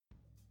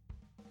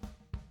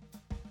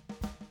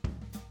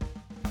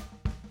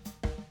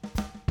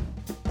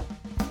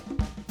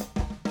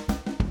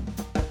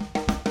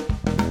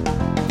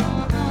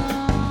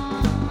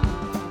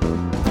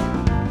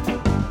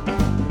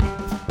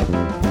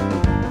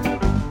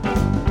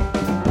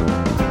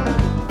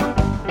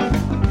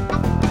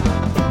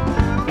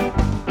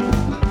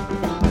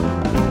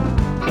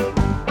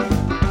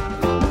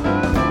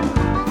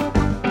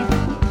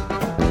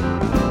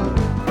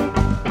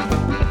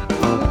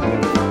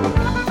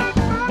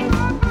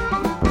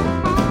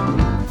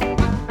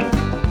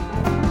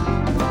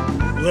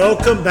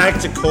Welcome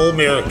back to Cole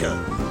America.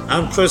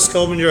 I'm Chris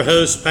Coleman, your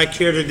host, back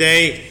here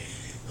today.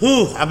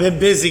 I've been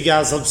busy,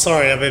 guys. I'm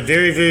sorry. I've been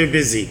very, very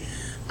busy.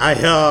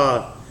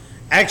 I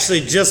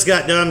actually just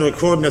got done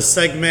recording a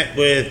segment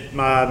with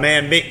my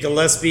man Mick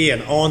Gillespie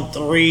and On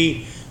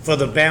 3 for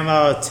the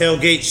Bama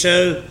Tailgate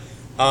Show.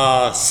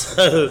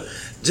 So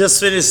just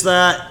finished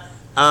that.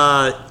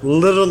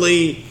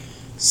 Literally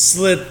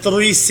slid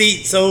 3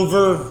 seats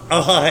over,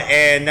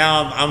 and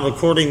now I'm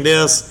recording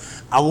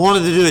this. I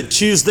wanted to do it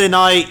Tuesday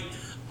night.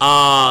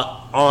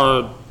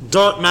 Our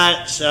dart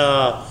match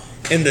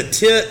in the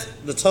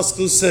the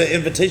Tuscaloosa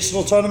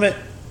Invitational Tournament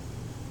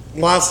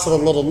lasted a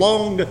little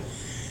long.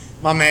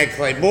 My man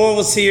Clay Moore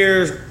was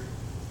here.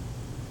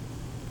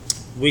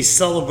 We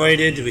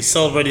celebrated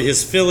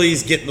his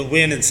Phillies getting the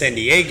win in San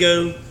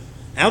Diego.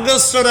 And I'm going to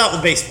start out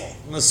with baseball.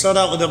 I'm going to start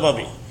out with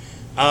MLB.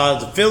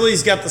 The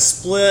Phillies got the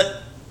split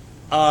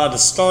to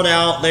start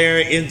out there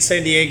in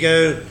San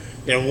Diego.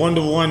 They're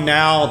 1-1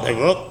 now. They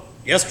were up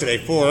yesterday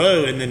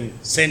 4-0, and then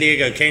San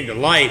Diego came to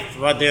life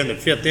right there in the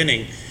 5th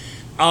inning.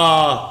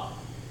 I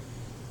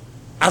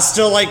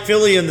still like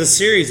Philly in this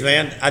series,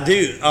 man. I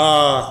do.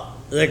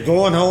 They're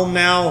going home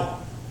now.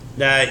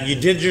 That you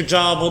did your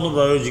job on the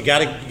road. You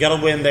gotta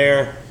win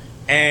there.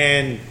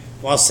 And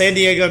while San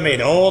Diego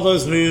made all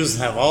those moves,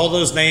 have all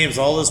those names,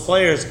 all those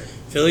players,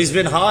 Philly's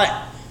been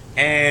hot.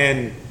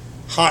 And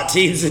hot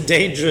teams are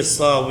dangerous.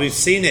 We've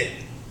seen it.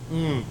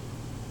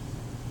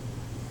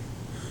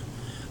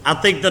 I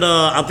think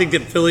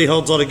that Philly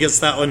holds on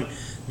against that one.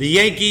 The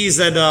Yankees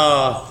and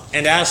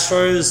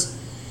Astros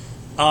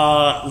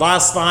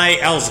last night,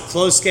 that was a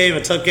close game,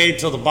 a tough game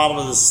till the bottom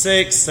of the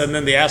 6th, and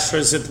then the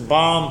Astros hit the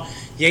bomb.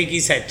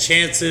 Yankees had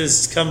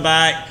chances to come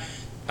back,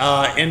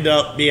 end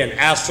up being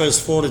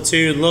Astros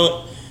 4-2.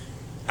 Look,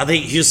 I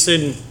think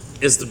Houston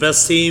is the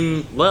best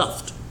team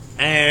left,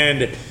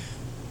 and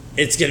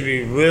it's going to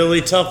be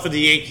really tough for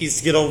the Yankees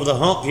to get over the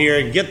hump here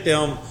and get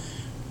them.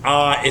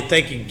 If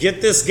they can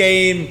get this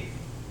game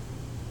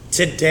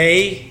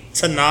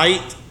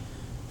tonight,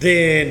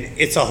 then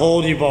it's a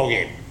whole new ball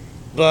game.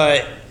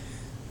 But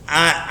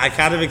I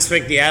kind of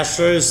expect the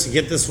Astros to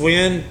get this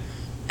win,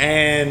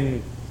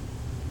 and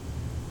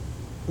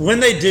when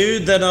they do,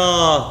 then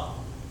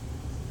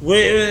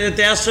if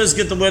the Astros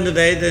get the win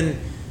today, then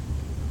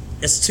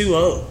it's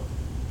 2-0.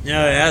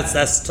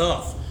 That's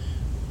tough.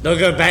 They'll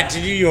go back to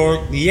New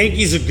York. The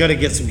Yankees are going to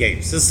get some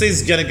games. This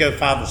thing's going to go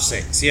 5 or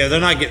 6. Yeah, they're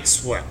not getting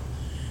swept.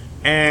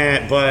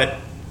 But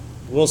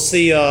we'll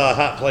see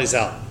how it plays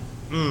out.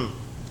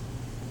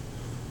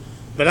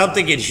 But I'm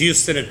thinking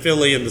Houston and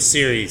Philly in the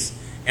series.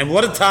 And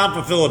what a time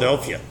for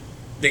Philadelphia.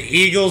 The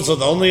Eagles are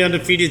the only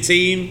undefeated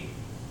team.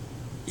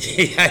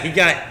 Yeah, you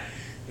got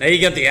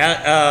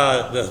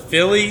the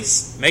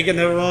Phillies making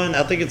their run.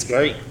 I think it's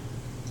great.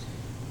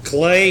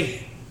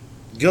 Clay,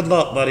 good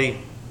luck, buddy.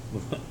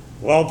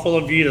 We're all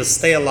pulling for you to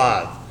stay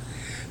alive.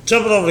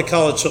 Jumping over to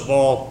college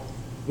football.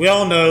 We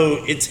all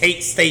know it's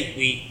Hate State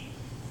week.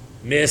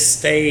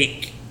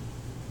 Mistake.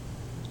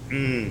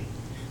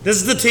 This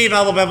is the team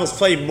Alabama's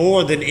played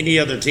more than any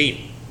other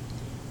team.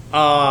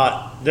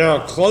 They're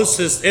our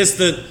closest. It's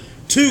the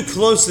 2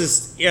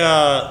 closest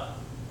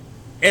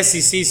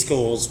SEC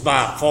schools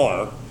by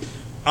far.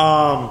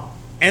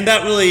 And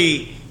that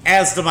really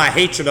adds to my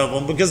hatred of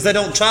them because they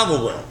don't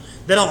travel well.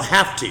 They don't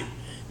have to.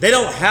 They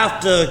don't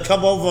have to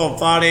come over on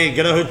Friday,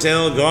 get a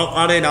hotel, go out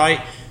Friday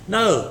night.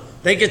 No,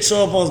 they can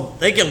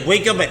they can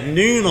wake up at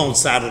noon on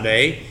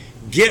Saturday,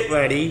 get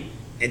ready,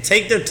 and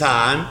take their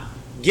time,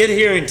 get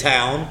here in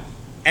town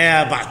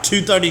at about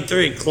 2:30,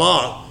 3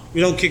 o'clock.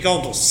 We don't kick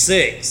off till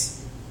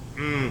 6.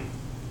 I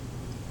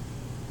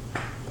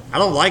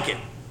don't like it.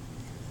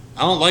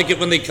 I don't like it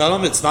when they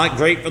come. It's not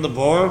great for the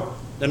bar.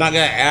 They're not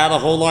going to add a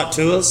whole lot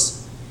to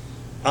us.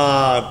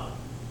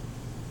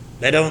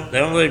 They don't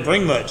really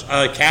bring much.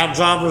 A cab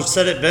driver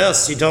said it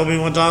best. He told me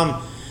one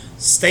time,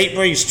 State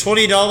brings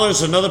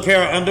 $20, another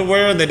pair of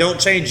underwear, and they don't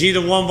change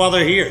either one while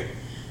they're here.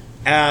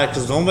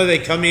 Because normally they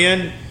come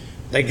in,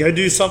 they go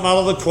do something out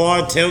of the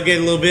quad, tailgate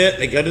a little bit,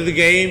 they go to the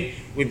game,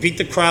 we beat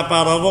the crap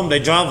out of them, they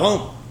drive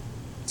home.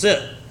 That's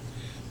it.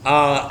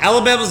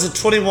 Alabama's a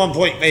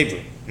 21-point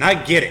favorite, and I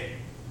get it.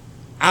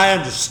 I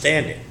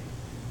understand it.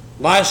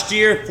 Last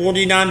year,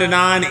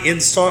 49-9 in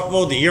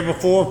Starkville. The year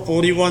before,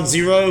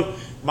 41-0.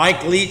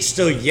 Mike Leach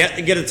still yet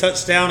to get a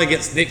touchdown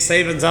against Nick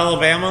Saban's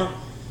Alabama.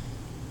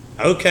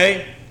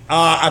 Okay.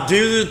 I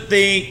do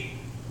think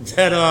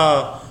that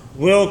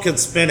Will can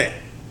spin it.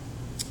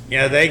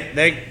 Yeah,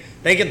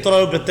 they can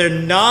throw, but they're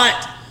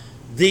not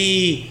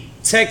the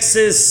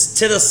Texas,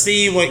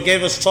 Tennessee, what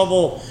gave us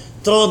trouble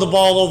throwing the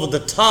ball over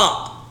the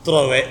top,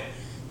 throw it.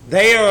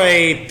 They are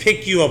a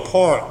pick you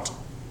apart.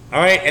 All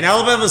right? And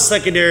Alabama's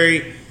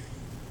secondary,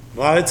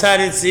 well, it's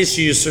had its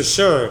issues for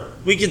sure.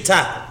 We can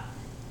tackle.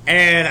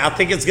 And I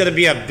think it's going to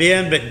be a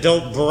bend, but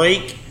don't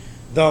break.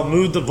 They'll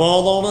move the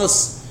ball on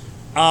us.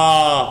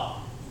 I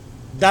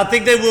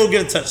think they will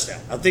get a touchdown.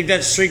 I think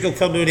that streak will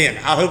come to an end.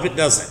 I hope it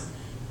doesn't.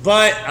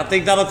 But I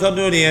think that'll come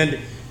to an end.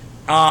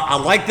 I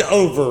like the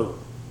over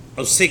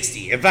of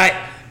 60. In fact,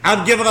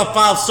 I'm giving a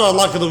 5-star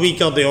luck of the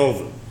week on the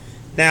over.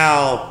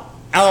 Now,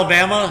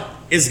 Alabama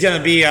is going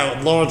to be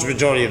a large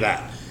majority of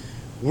that.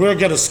 We're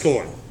going to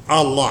score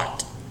a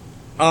lot.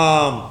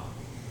 I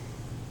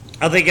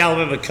think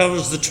Alabama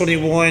covers the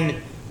 21.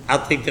 I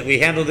think that we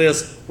handle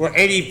this. We're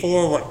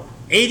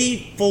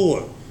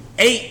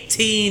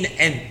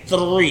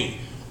 18-3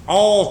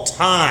 all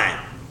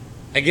time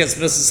against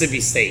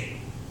Mississippi State.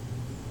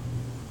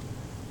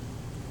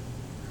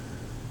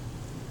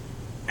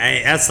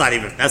 And that's not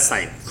even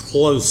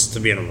close to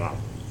being a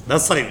rivalry.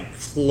 That's not even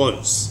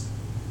close.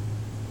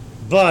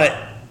 But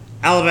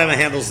Alabama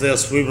handles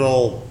this. We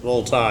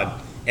roll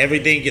Tide.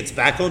 Everything gets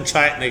back on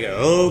track, and they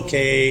go,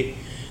 okay,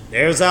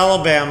 there's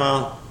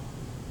Alabama.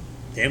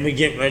 Then we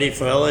get ready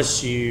for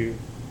LSU.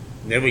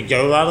 Then we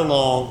go right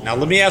along. Now,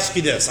 let me ask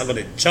you this. I'm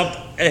going to jump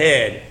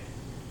ahead.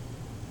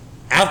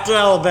 After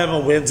Alabama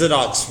wins at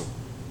Oxford,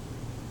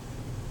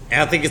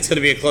 and I think it's going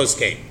to be a close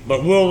game,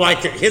 but Will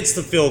Reichert hits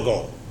the field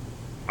goal.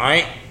 All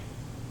right?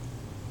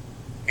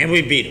 And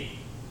we beat them.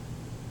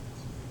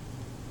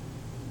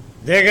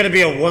 They're going to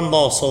be a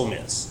one-loss Ole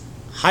Miss.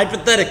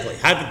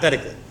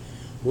 Hypothetically.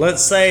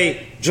 Let's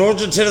say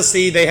Georgia,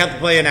 Tennessee, they have to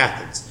play in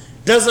Athens.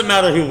 Doesn't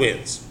matter who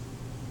wins.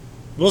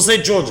 We'll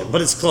say Georgia,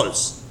 but it's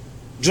close.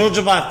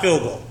 Georgia by a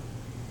field goal.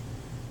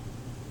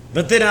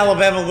 But then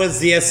Alabama wins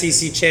the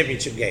SEC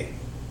championship game.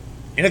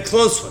 In a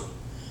close one.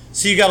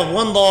 So you got a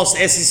one-loss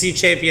SEC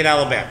champion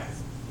Alabama.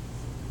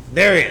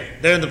 They're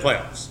in. They're in the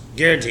playoffs.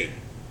 Guaranteed.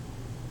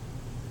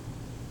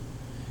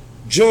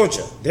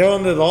 Georgia, they're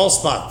only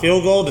lost by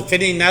field goal.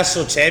 Defending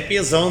national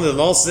champions, they're only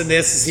lost in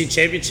the SEC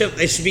championship.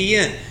 They should be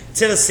in.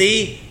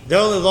 Tennessee, they're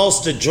only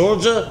lost to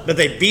Georgia, but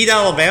they beat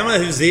Alabama,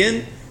 who's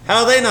in.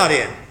 How are they not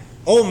in?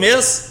 Ole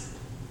Miss,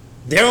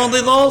 they're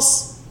only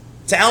lost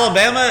to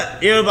Alabama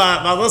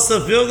by less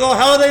than a field goal.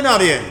 How are they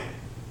not in?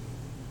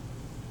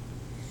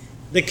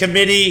 The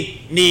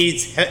committee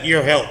needs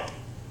your help.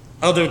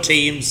 Other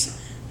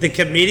teams, the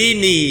committee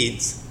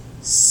needs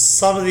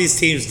some of these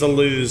teams to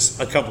lose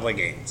a couple of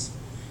games.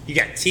 You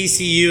got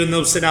TCU and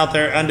them sitting out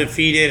there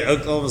undefeated.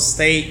 Oklahoma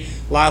State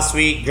last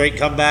week, great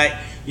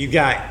comeback. You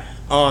got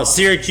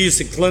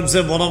Syracuse and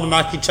Clemson, one of them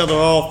knock each other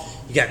off.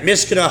 You got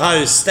Michigan,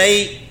 Ohio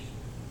State.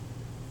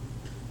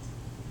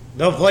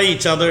 They'll play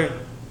each other.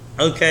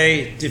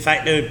 Okay, de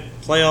facto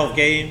playoff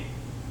game.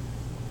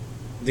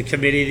 The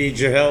committee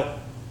needs your help.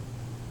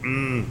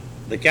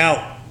 Look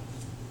out.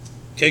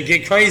 Could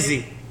get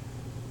crazy.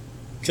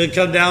 Could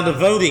come down to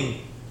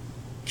voting.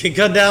 Could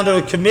come down to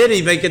a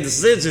committee making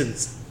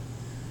decisions.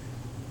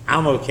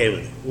 I'm okay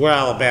with it. We're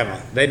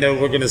Alabama. They know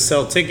we're going to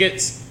sell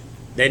tickets.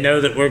 They know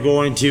that we're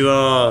going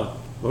to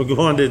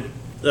get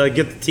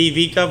the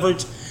TV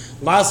coverage.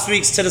 Last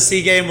week's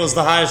Tennessee game was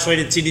the highest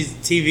rated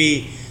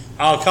TV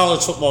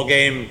college football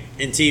game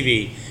in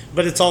TV.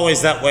 But it's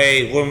always that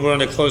way when we're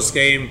in a close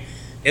game.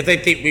 If they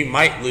think we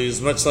might lose,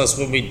 much less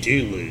when we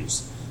do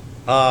lose.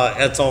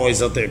 That's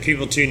always up there.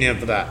 People tune in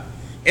for that.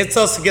 It's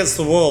us against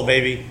the world,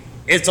 baby.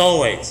 It's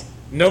always.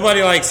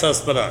 Nobody likes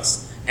us but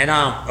us. And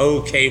I'm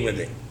okay with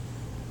it.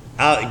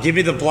 Give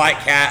me the black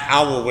hat.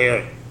 I will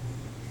wear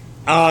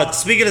it.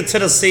 Speaking of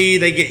Tennessee,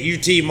 they get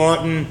UT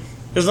Martin.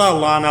 There's not a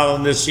line out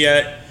on this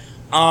yet.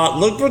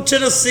 Look for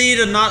Tennessee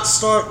to not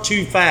start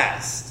too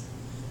fast.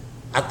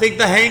 I think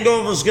the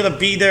hangover is going to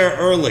be there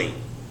early.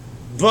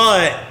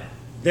 But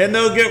then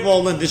they'll get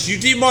rolling. This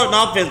UT Martin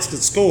offense can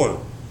score.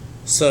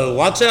 So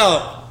watch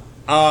out.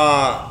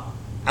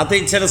 I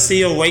think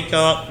Tennessee will wake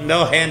up and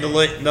they'll handle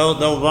it. And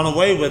they'll run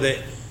away with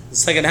it the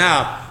second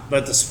half.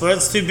 But the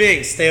spread's too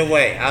big. Stay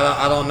away.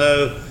 I don't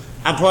know.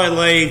 I'd probably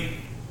lay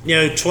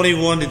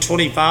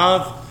 21-25.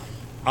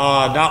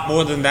 Not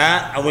more than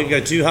that. I wouldn't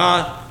go too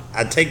high.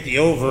 I'd take the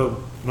over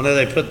whenever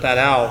they put that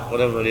out,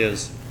 whatever it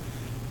is.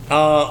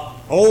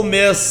 Ole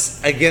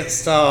Miss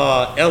against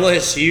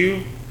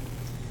LSU.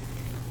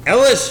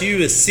 LSU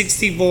is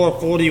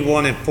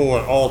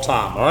 64-41-4 all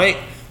time, all right?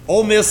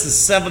 Ole Miss is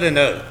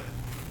 7-0.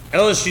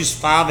 LSU's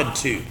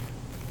 5-2.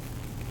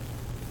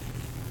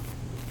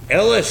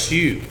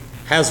 LSU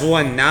has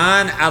won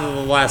 9 out of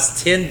the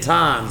last 10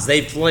 times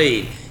they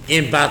played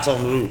in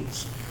Baton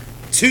Rouge.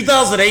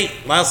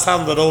 2008, last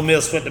time that Ole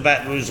Miss went to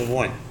Baton Rouge and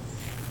won.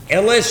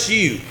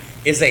 LSU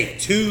is a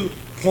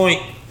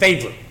 2-point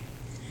favorite.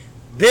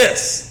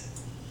 This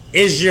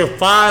is your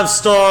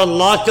 5-star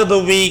lock of the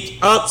week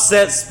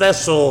upset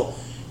special.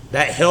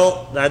 That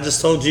help that I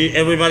just told you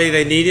everybody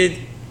they needed,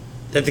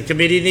 that the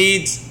committee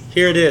needs.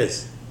 Here it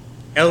is.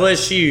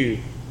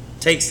 LSU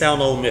takes down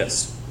Ole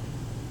Miss.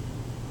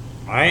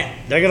 All right,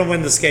 they're gonna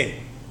win this game.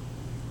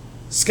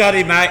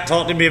 Scotty Mack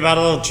talked to me about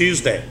it on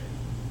Tuesday,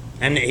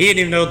 and he didn't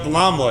even know what the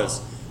line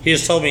was. He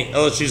just told me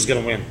LSU's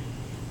gonna win.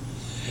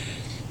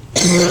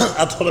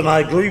 I told him I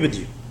agree with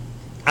you.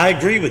 I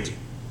agree with you.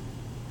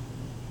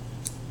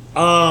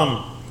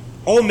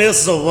 Ole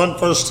Miss is a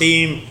run-first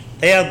team.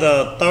 They have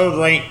the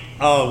third-ranked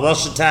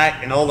rush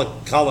attack in all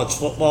of college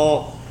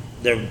football.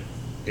 They're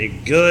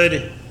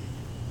good,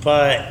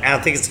 but I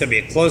think it's going to be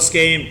a close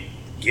game.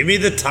 Give me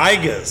the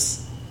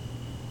Tigers.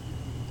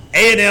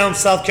 A&M,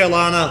 South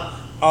Carolina.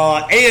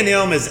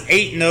 A&M is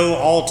 8-0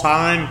 all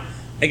time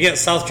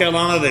against South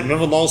Carolina. They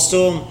never lost to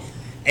them.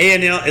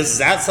 A&M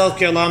is at South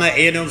Carolina.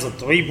 A&M's a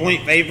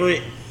 3-point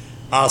favorite.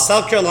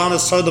 South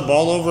Carolina's turned the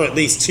ball over at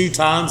least 2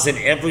 times in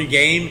every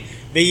game,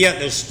 but yet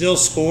they're still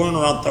scoring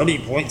around 30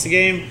 points a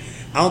game.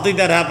 I don't think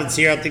that happens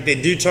here. I think they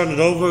do turn it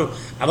over.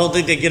 I don't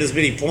think they get as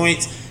many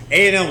points.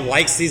 A&M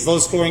likes these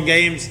low-scoring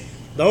games.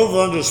 The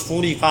over-under is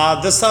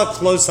 45. This is how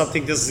close I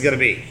think this is going to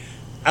be.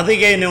 I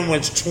think A&M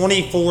wins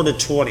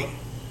 24-20.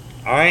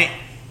 All right?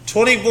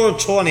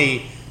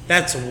 24-20.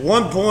 That's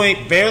 1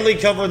 point barely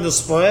covering the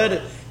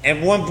spread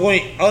and 1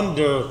 point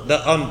under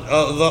the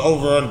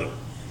over-under.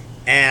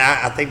 And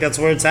I think that's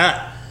where it's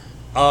at.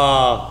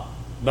 But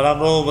I'm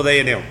rolling with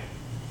A&M.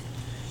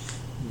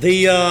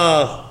 The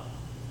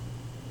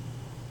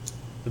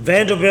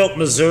Vanderbilt,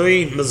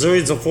 Missouri.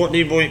 Missouri's a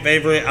 14-point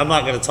favorite. I'm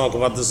not going to talk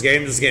about this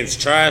game. This game's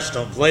trash.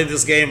 Don't play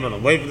this game. Run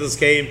away from this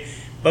game.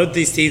 Both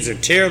these teams are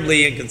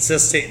terribly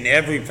inconsistent in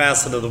every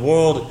facet of the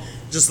world.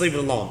 Just leave it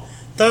alone.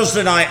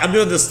 Thursday night. I'm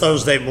doing this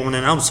Thursday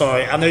morning. I'm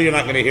sorry. I know you're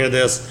not going to hear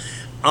this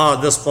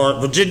part.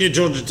 Virginia,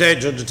 Georgia Tech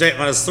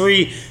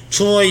 -3.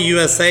 Troy,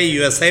 USA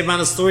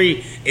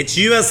 -3. It's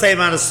USA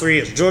 -3.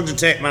 It's Georgia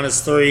Tech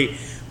 -3.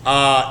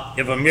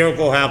 If a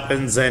miracle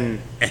happens and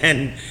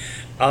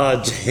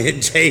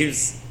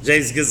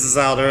James gets us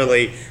out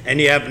early and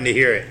you happen to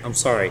hear it, I'm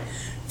sorry.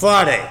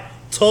 Friday,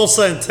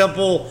 Tulsa and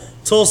Temple.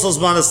 Tulsa's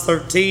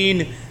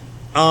 -13.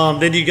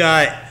 Then you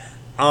got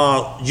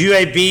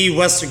UAB,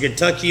 Western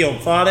Kentucky on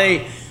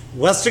Friday.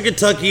 Western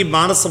Kentucky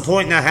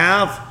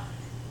 -1.5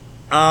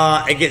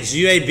 against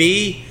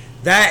UAB.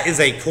 That is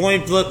a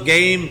coin flip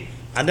game.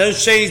 I know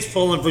Shane's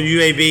pulling for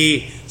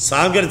UAB, so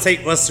I'm going to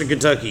take Western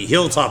Kentucky.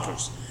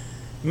 Hilltoppers.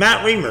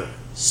 Matt Reamer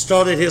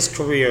started his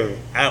career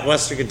at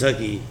Western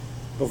Kentucky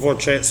before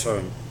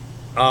transferring.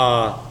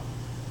 And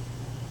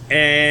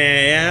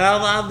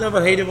I've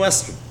never hated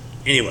Western.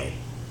 Anyway.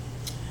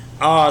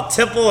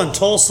 Temple and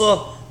Tulsa.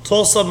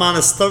 Tulsa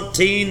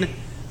 -13.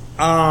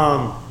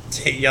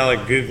 Y'all are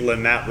Googling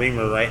Matt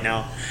Reamer right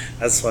now.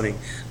 That's funny.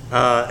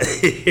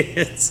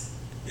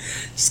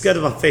 Just go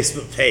to my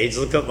Facebook page.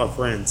 Look up my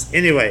friends.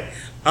 Anyway.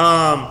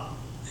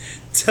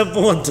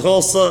 Temple and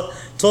Tulsa.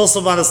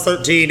 Tulsa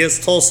 -13. It's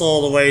Tulsa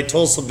all the way.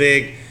 Tulsa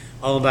big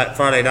on that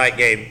Friday night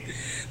game.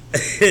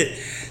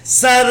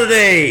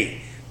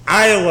 Saturday,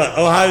 Iowa,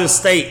 Ohio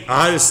State.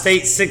 Ohio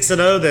State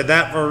 6-0. They're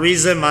that for a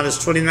reason.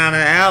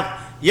 -29.5.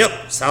 Yep,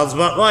 sounds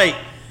about right.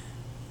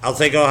 I'll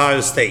take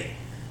Ohio State.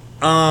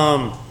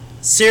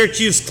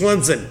 Syracuse,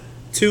 Clemson.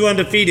 2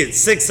 undefeated.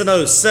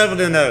 6-0.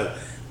 7-0.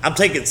 I'm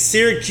taking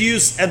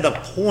Syracuse and the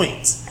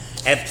points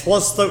at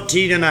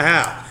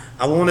 +13.5.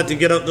 I want it to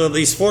get up to at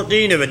least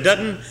 14. If it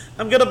doesn't,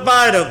 I'm going to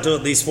buy it up to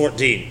at least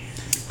 14.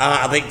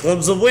 I think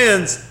Clemson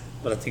wins,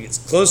 but I think it's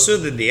closer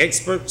than the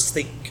experts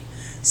think.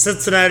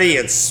 Cincinnati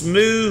and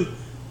SMU.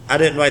 I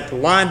didn't write the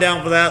line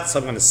down for that, so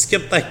I'm going to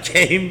skip that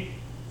game.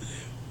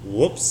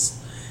 Whoops.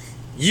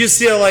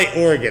 UCLA,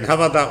 Oregon. How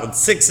about that one?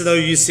 6-0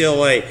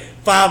 UCLA.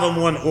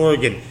 5-1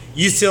 Oregon.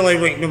 UCLA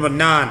ranked number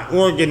 9.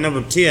 Oregon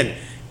number 10.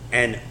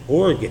 And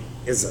Oregon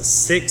is a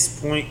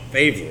 6-point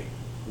favorite.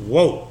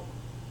 Whoa.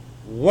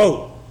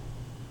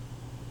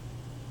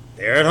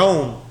 They're at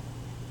home.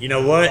 You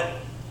know what?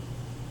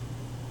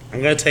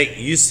 I'm going to take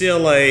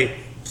UCLA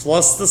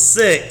plus the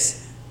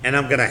 6, and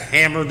I'm going to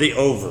hammer the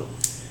over.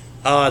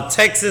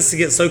 Texas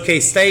against OK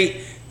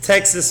State.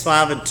 Texas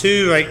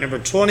 5-2, ranked number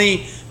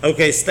 20.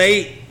 OK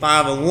State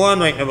 5-1,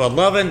 ranked number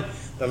 11.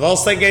 They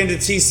lost that game to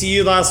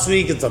TCU last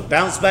week. It's a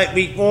bounce back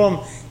week for them.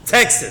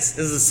 Texas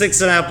is a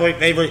 6.5-point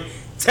favorite.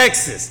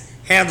 Texas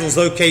handles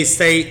OK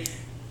State.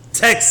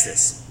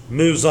 Texas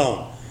moves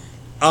on.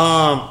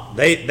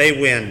 They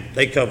win.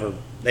 They cover.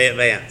 They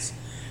advance.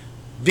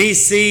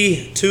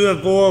 BC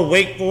 2-4.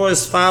 Wake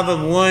Forest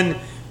 5-1.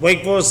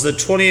 Wake Forest is a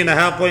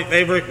 20.5-point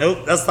favorite.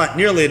 Nope, that's not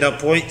nearly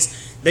enough points.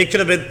 They could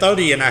have been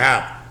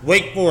 30.5.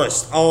 Wake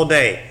Forest all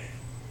day.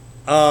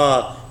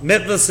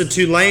 Memphis and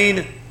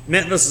Tulane.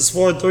 Memphis is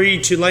 4-3.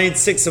 Tulane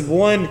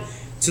 6-1.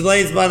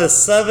 Tulane's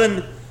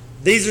 -7.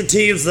 These are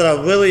teams that I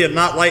really have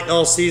not liked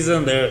all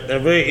season. They're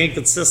very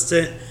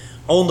inconsistent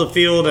on the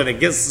field and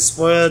against the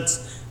spreads.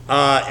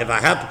 If I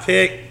have to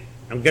pick,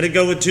 I'm going to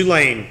go with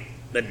Tulane,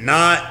 but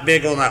not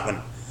big on that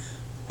one.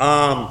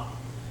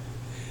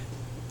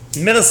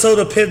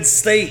 Minnesota, Penn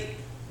State.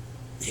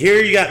 Here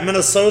you got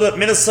Minnesota.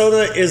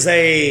 Minnesota is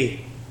a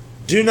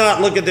do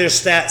not look at their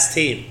stats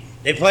team.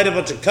 They played a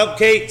bunch of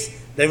cupcakes.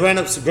 They ran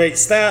up some great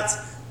stats.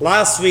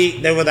 Last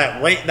week, they were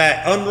that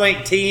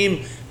unranked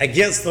team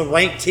against the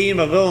ranked team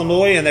of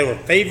Illinois, and they were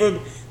favored.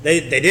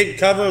 They didn't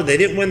cover. They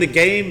didn't win the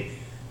game.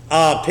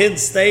 Penn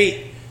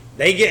State,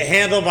 they get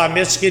handled by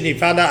Michigan. You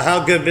found out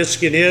how good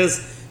Michigan is.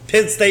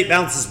 Penn State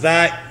bounces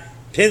back.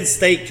 Penn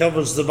State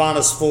covers the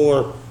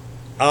 -4.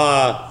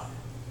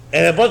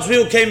 And a bunch of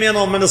people came in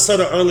on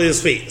Minnesota early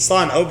this week. The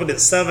line opened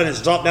at 7.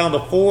 It's dropped down to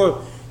 4.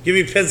 Give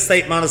me Penn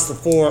State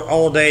 -4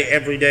 all day,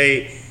 every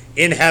day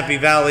in Happy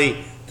Valley.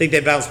 Think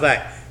they bounce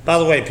back. By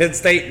the way, Penn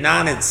State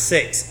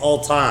 9-6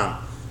 all time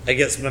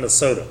against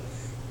Minnesota.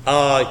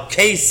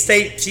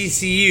 K-State,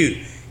 TCU.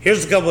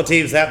 Here's a couple of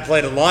teams that haven't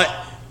played a lot.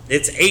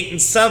 It's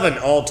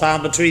 8-7 all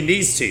time between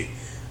these two.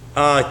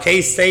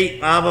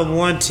 K-State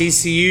 5-1,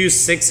 TCU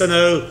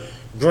 6-0.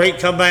 Great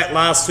comeback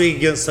last week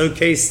against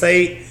OK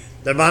State.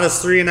 They're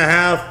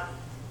 -3.5.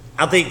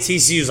 I think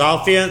TCU's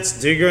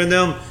offense, Digger and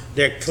them,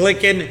 they're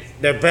clicking.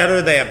 They're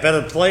better. They have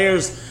better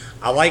players.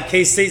 I like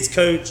K-State's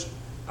coach.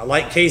 I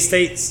like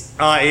K-State's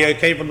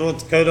came from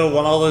North Dakota,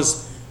 won all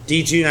those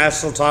D2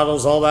 national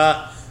titles, all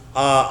that.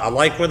 I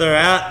like where they're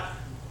at.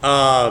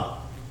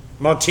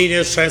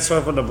 Martinez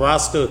transferred from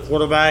Nebraska, the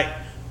quarterback,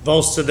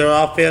 bolstered their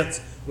offense,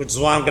 which is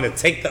why I'm going to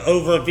take the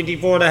over at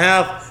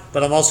 54.5,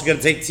 but I'm also going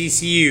to take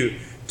TCU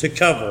to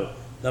cover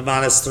the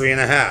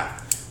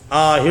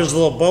 -3.5. Here's a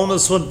little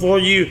bonus one for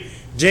you.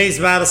 James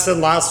Madison,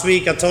 last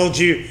week I told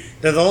you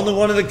they're the only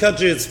one in the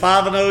country that's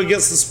 5-0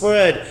 against the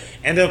spread,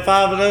 and they're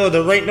 5-0.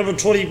 They're ranked number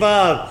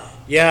 25.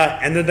 Yeah,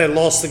 and then they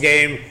lost the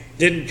game,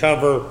 didn't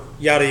cover,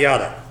 yada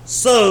yada.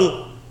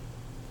 So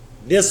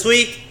this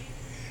week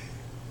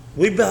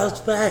we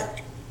bounced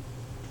back,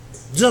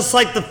 just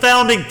like the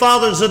founding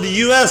fathers of the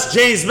U.S.,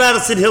 James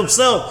Madison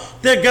himself.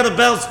 They're gonna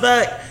bounce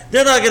back.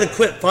 They're not gonna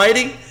quit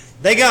fighting.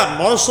 They got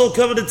Marshall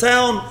coming to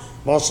town.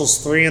 Marshall's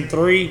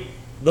 3-3.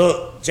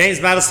 Look, James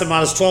Madison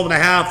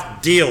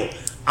 -12.5. Deal.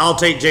 I'll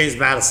take James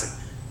Madison.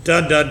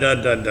 Done, done,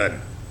 done, done,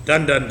 done.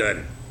 Done, done,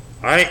 done.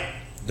 All right?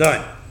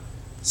 Done.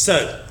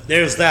 So,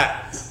 there's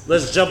that.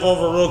 Let's jump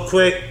over real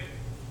quick.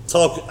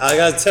 I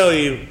got to tell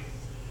you,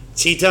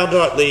 T-Town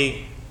Dart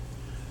League,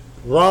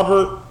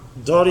 Robert,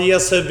 Darty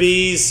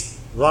SOBs,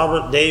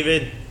 Robert,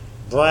 David,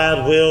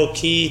 Brad, Will,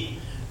 Keith,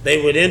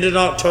 they would end in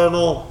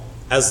Nocturnal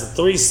as the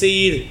 3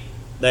 seed.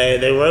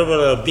 They were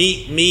able to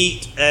beat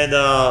Meat and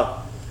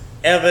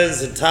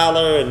Evans and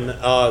Tyler and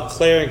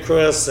Claire and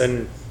Chris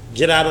and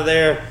get out of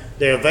there.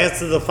 They advanced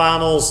to the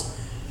finals.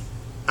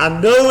 I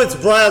know it's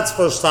Brad's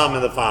first time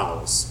in the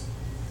finals.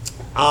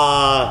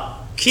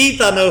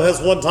 Keith, I know, has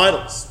won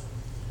titles.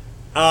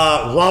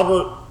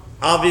 Robert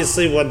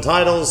obviously won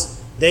titles.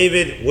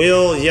 David,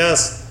 Will,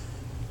 yes.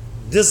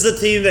 This is a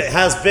team that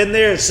has been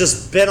there. It's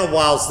just been a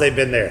while since they've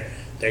been there.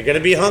 They're going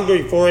to be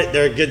hungry for it.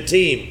 They're a good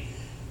team.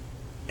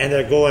 And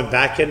they're going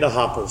back into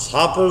Hoppers.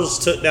 Hoppers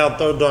took down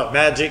Third Dark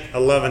Magic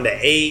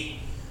 11-8.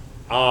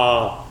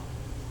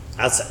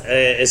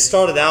 It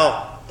started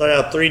out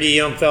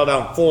 3DM fell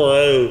down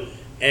 4-0,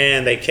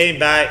 and they came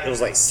back. It was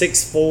like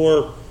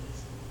 6-4.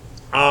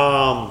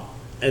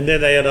 And then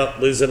they ended up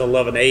losing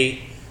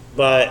 11-8.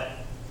 But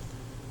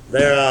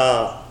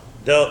they'll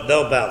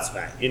bounce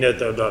back. You know,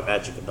 Third Dark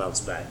Magic will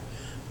bounce back.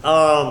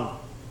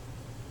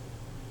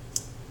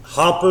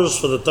 Hoppers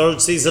for the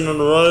 3rd season in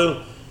a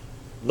row.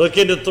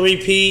 Looking to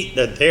three-peat.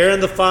 They're in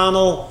the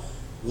final.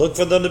 Look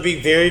for them to be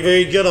very,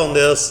 very good on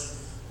this.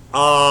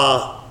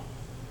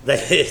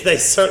 They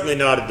certainly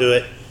know how to do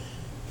it.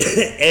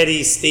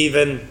 Eddie,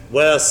 Steven,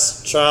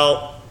 Wes,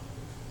 Trout,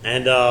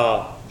 and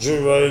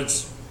Drew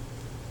Rhodes.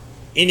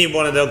 Any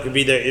one of them could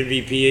be their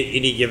MVP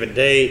any given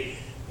day.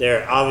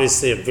 They're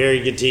obviously a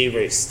very good team,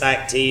 very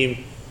stacked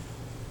team.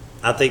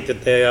 I think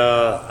that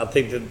they're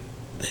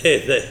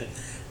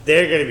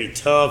going to be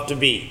tough to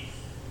beat.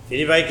 If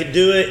anybody can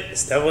do it,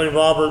 it's definitely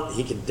Robert.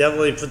 He can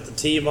definitely put the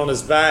team on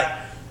his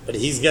back, but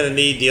he's going to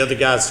need the other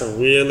guys to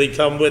really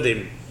come with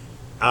him.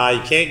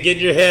 You can't get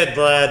in your head,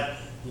 Brad.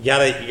 You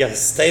gotta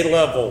stay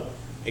level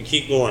and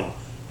keep going.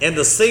 In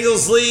the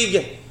singles league,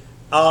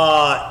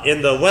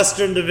 in the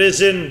Western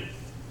Division,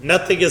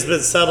 nothing has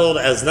been settled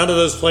as none of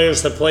those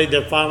players have played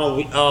their final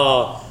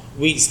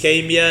week's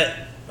game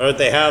yet. Or if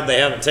they have, they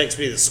haven't texted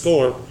me the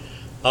score.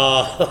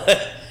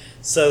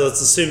 So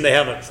let's assume they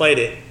haven't played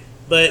it.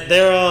 But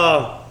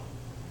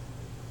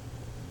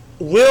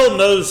Will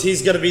knows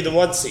he's going to be the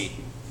 1 seed.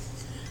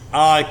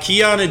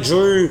 Keon and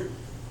Drew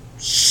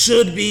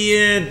should be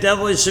in,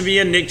 definitely should be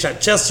in. Nick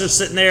Chester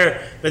sitting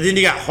there. But then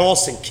you got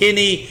Hoss and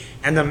Kenny.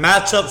 And the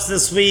matchups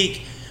this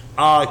week,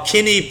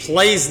 Kenny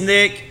plays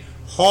Nick.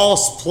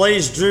 Hoss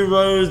plays Drew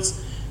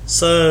Rhodes.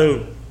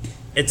 So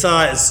it's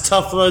a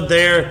tough road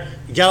there.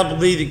 You got to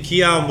believe that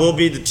Keon will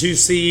be the 2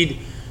 seed.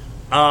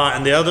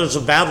 And the others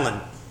are battling.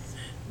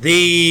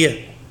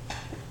 The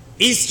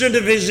Eastern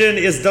Division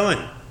is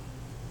done.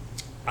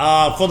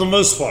 For the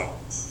most part.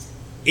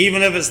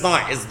 Even if it's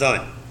not, it's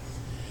done.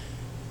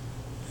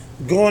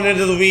 Going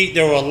into the week,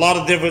 there were a lot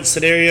of different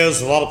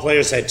scenarios. A lot of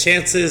players had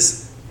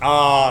chances.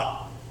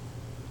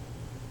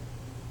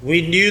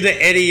 We knew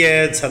that Eddie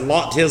Eds had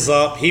locked his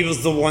up. He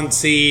was the 1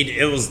 seed.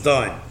 It was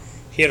done.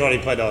 He had already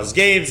played all his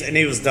games, and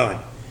he was done.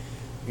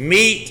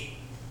 Meat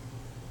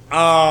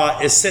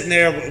was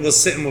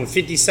sitting with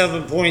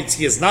 57 points.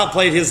 He has not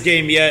played his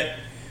game yet,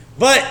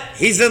 but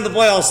he's in the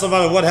playoffs no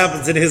matter what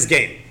happens in his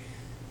game.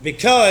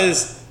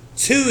 Because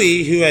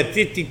Tui, who had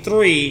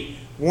 53,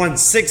 won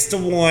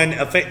 6-1,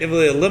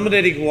 effectively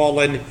eliminating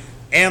Wallen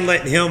and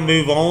letting him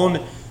move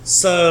on.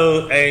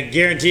 So, and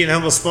guaranteeing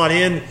him a spot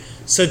in.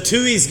 So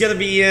Tui's going to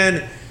be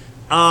in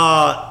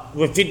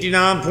with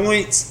 59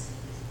 points.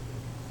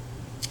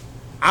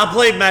 I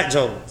played Matt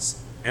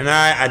Jones, and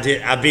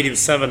I beat him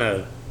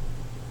 7-0.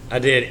 I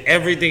did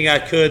everything I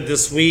could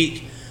this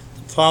week.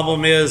 The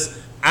problem is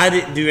I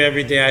didn't do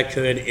everything I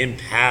could in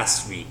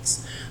past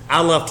weeks.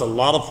 I left a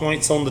lot of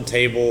points on the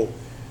table.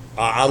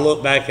 I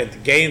look back at the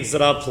games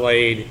that I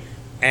played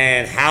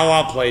and how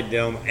I played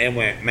them and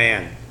went,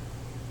 man,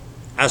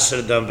 I should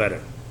have done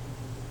better.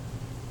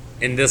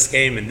 In this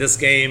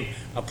game,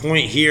 a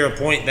point here, a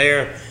point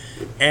there.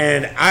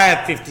 And I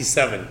had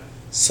 57.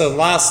 So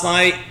last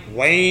night,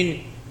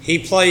 Wayne, he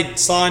played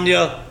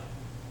Sonya.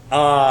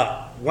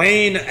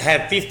 Wayne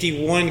had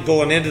 51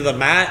 going into the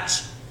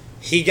match.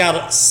 He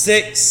got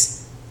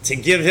 6 to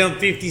give him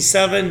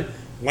 57.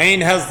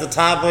 Wayne has the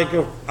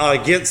tiebreaker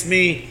against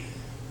me.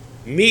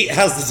 Meat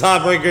has the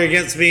tiebreaker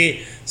against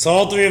me. So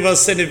all three of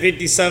us sitting at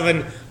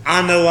 57.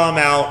 I know I'm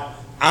out.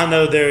 I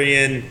know they're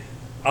in.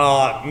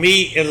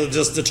 Meat, it'll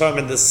just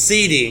determine the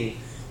seeding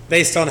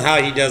based on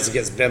how he does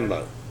against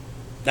Benlow.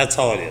 That's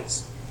all it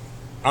is.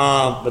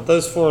 But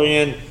those 4 are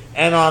in.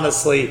 And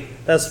honestly,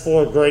 that's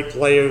 4 great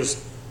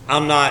players.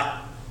 I'm not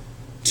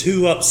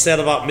too upset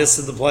about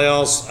missing the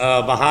playoffs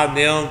behind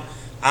them.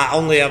 I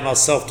only have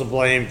myself to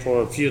blame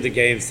for a few of the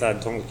games that I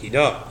donkeyed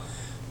up.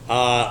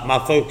 My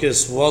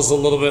focus was a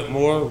little bit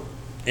more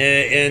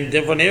in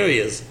different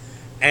areas,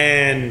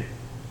 and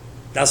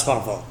that's my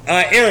fault.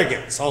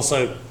 Arrogance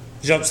also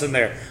jumps in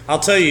there. I'll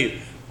tell you,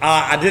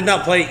 I did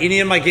not play any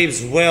of my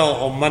games well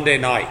on Monday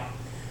night,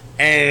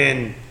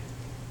 and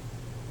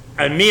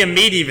me and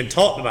Mead even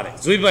talked about it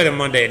because we played on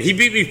Monday, and he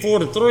beat me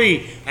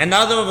 4-3, and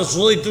neither of us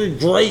really threw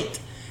great.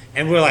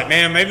 And we're like,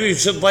 man, maybe we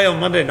should play on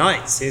Monday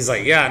nights. He's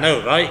like, yeah, I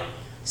know, right?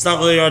 It's not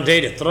really our day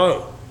to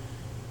throw.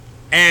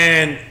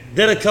 And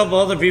then a couple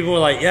other people were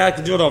like, yeah, I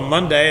can do it on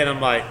Monday. And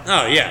I'm like,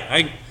 oh,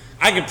 yeah,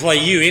 I can play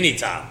you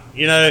anytime,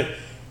 you know?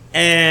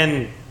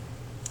 And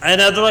I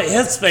had the right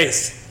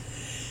headspace.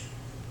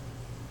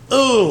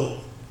 Ooh.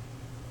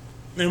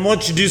 And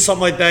once you do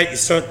something like that, you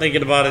start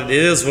thinking about it. It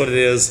is what it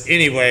is.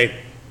 Anyway,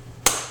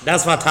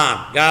 that's my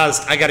time. Guys,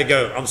 I got to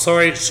go. I'm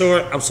sorry it's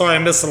short. I'm sorry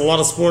I'm missing a lot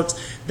of sports.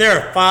 There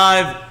are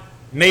 5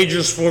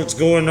 major sports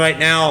going right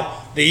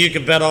now that you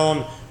can bet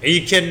on. Are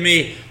you kidding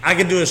me? I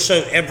can do a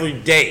show every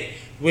day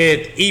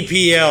with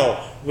EPL,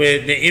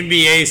 with the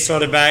NBA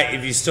started back,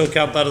 if you still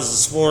count that as a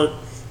sport.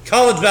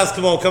 College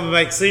basketball coming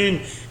back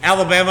soon.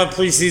 Alabama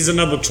preseason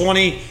number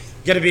 20.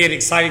 Going to be an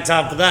exciting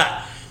time for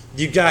that.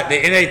 You got the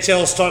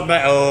NHL starting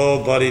back.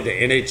 Oh, buddy, the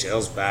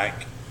NHL's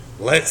back.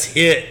 Let's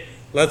hit.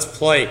 Let's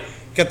play.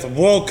 Got the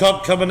World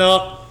Cup coming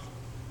up.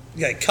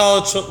 You got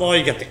college football.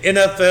 You got the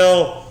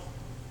NFL.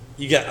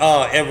 You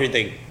got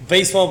everything.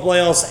 Baseball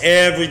playoffs.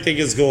 Everything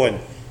is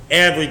going.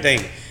 Everything.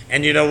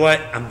 And you know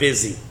what? I'm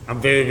busy. I'm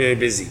very, very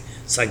busy.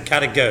 So I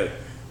gotta go.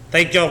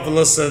 Thank y'all for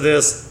listening to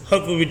this.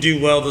 Hopefully we do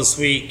well this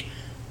week.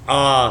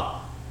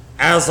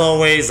 As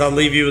always, I'll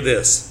leave you with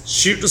this.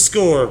 Shoot to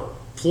score.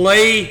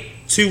 Play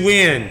to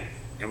win.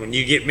 And when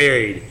you get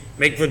married,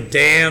 make for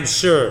damn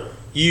sure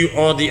you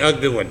are the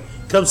ugly one.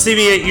 Come see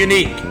me at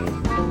Unique.